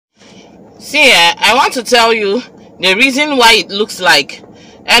See, I want to tell you the reason why it looks like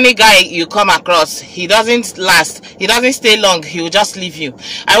any guy you come across, he doesn't last, he doesn't stay long, he will just leave you.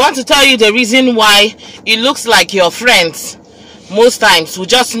 I want to tell you the reason why it looks like your friends most times will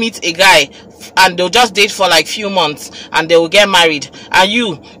just meet a guy and they'll just date for like few months and they will get married, and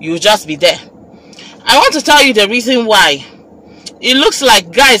you'll just be there. I want to tell you the reason why it looks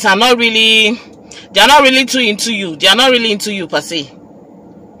like guys are not really, they're not really too into you, they're not really into you per se.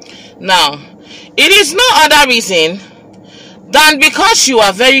 Now, it is no other reason than because you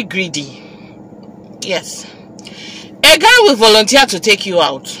are very greedy. Yes. A guy will volunteer to take you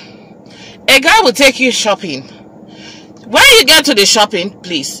out. A guy will take you shopping. When you get to the shopping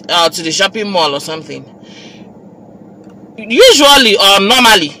place, to the shopping mall or something, usually or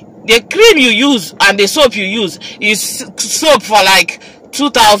normally, the cream you use and the soap you use is soap for like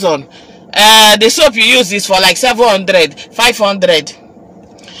 2,000. The soap you use is for like 700, 500.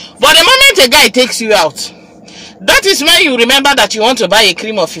 But the moment a guy takes you out, that is when you remember that you want to buy a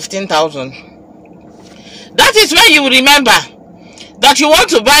cream of 15,000. That is when you remember that you want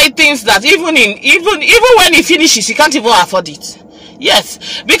to buy things that even when it finishes, you can't even afford it.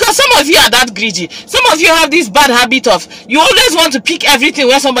 Yes, because some of you are that greedy. Some of you have this bad habit of you always want to pick everything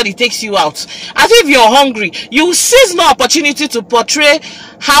when somebody takes you out. As if you're hungry, you seize no opportunity to portray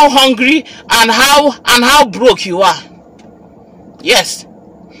how hungry and how broke you are. Yes.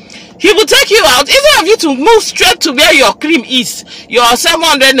 He will take you out instead of you to move straight to where your cream is, your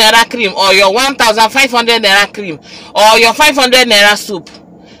 700 naira cream or your 1,500 naira cream or your 500 naira soup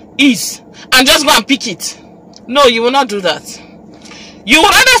is, and just go and pick it. No, you will not do that. You will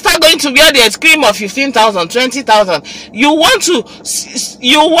rather start going to where there's cream of 15,000, 20,000. You want to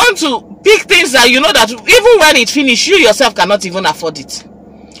pick things that you know that even when it finishes, you yourself cannot even afford it.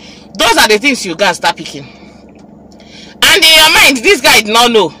 Those are the things you can start picking. And in your mind, this guy did not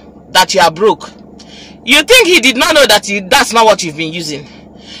know that you are broke. You think he did not know that that's not what you've been using.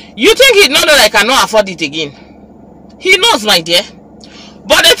 You think he did not know that I cannot afford it again. He knows, my dear.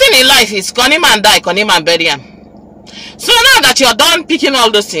 But the thing in life is, con him and die, con him and bury him. So now that you're done picking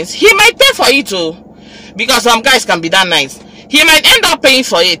all those things, he might pay for it too. Because some guys can be that nice. He might end up paying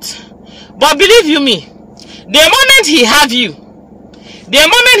for it. But believe you me, the moment he have you, the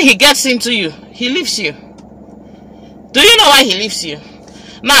moment he gets into you, he leaves you. Do you know why he leaves you?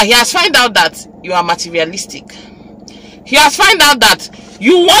 Now, he has found out that you are materialistic. He has found out that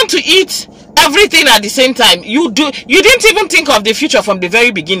you want to eat everything at the same time. You didn't even think of the future from the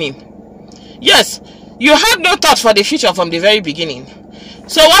very beginning. Yes, you had no thought for the future from the very beginning.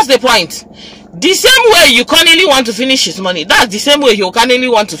 So what's the point? The same way you cunningly want to finish his money, that's the same way he'll cunningly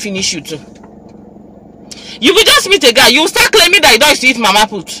want to finish you too. You will just meet a guy, you will start claiming that he doesn't eat mama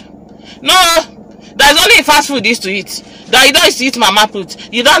put. No. There's only fast food is to eat. That you don't eat mama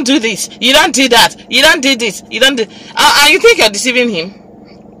put. You don't do this. You don't do that. You don't do this. You don't do. And you think you're deceiving him?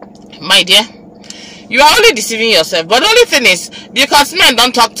 My dear, you are only deceiving yourself. But the only thing is, because men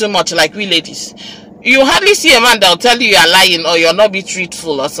don't talk too much like we ladies, you hardly see a man that will tell you you are lying or you're not being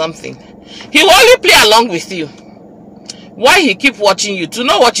truthful or something. He will only play along with you. Why he keep watching you? To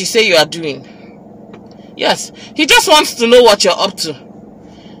know what you say you are doing. Yes, he just wants to know what you're up to.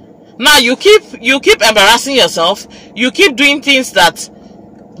 Now you keep embarrassing yourself. You keep doing things that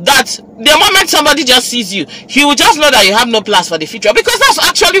the moment somebody just sees you, he will just know that you have no plans for the future, because that's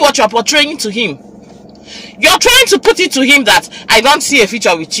actually what you're portraying to him. You're trying to put it to him that I don't see a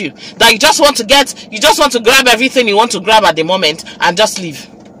future with you. That you just want to grab everything you want to grab at the moment and just leave.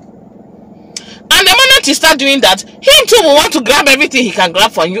 And the moment you start doing that, him too will want to grab everything he can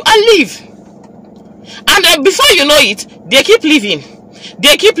grab from you and leave. And then before you know it, they keep leaving.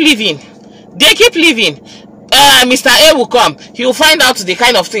 They keep leaving. They keep leaving. Mr. A will come. He will find out the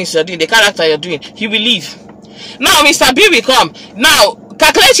kind of things you're doing, the character you're doing. He will leave. Now Mr. B will come. Now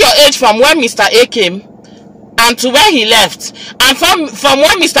calculate your age from when Mr. A came and to when he left, and from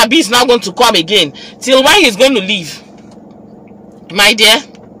when Mr. B is now going to come again till when he's going to leave. My dear,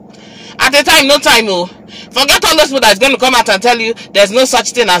 at the time, no time. Oh, forget all those people that's going to come out and tell you there's no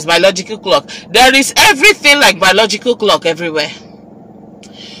such thing as biological clock. There is everything like biological clock everywhere.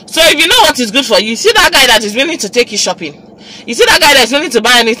 So if you know what is good for you, see that guy that is willing to take you shopping. You see that guy that is willing to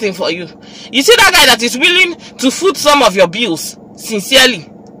buy anything for you. You see that guy that is willing to foot some of your bills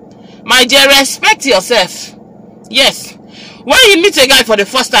sincerely. My dear, respect yourself. Yes. When you meet a guy for the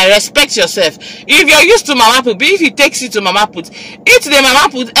first time, respect yourself. If you're used to mama put, if he takes you to mama put, eat the mama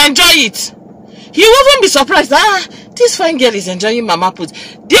put, enjoy it. He won't be surprised. This fine girl is enjoying mama put.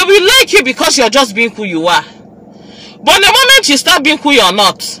 They will like you because you're just being who you are. But the moment you start being who you're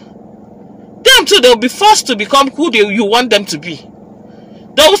not, them too, they'll be forced to become who you want them to be.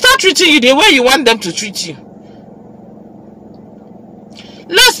 They will start treating you the way you want them to treat you.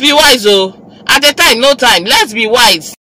 Let's be wise, oh. At the time, no time. Let's be wise.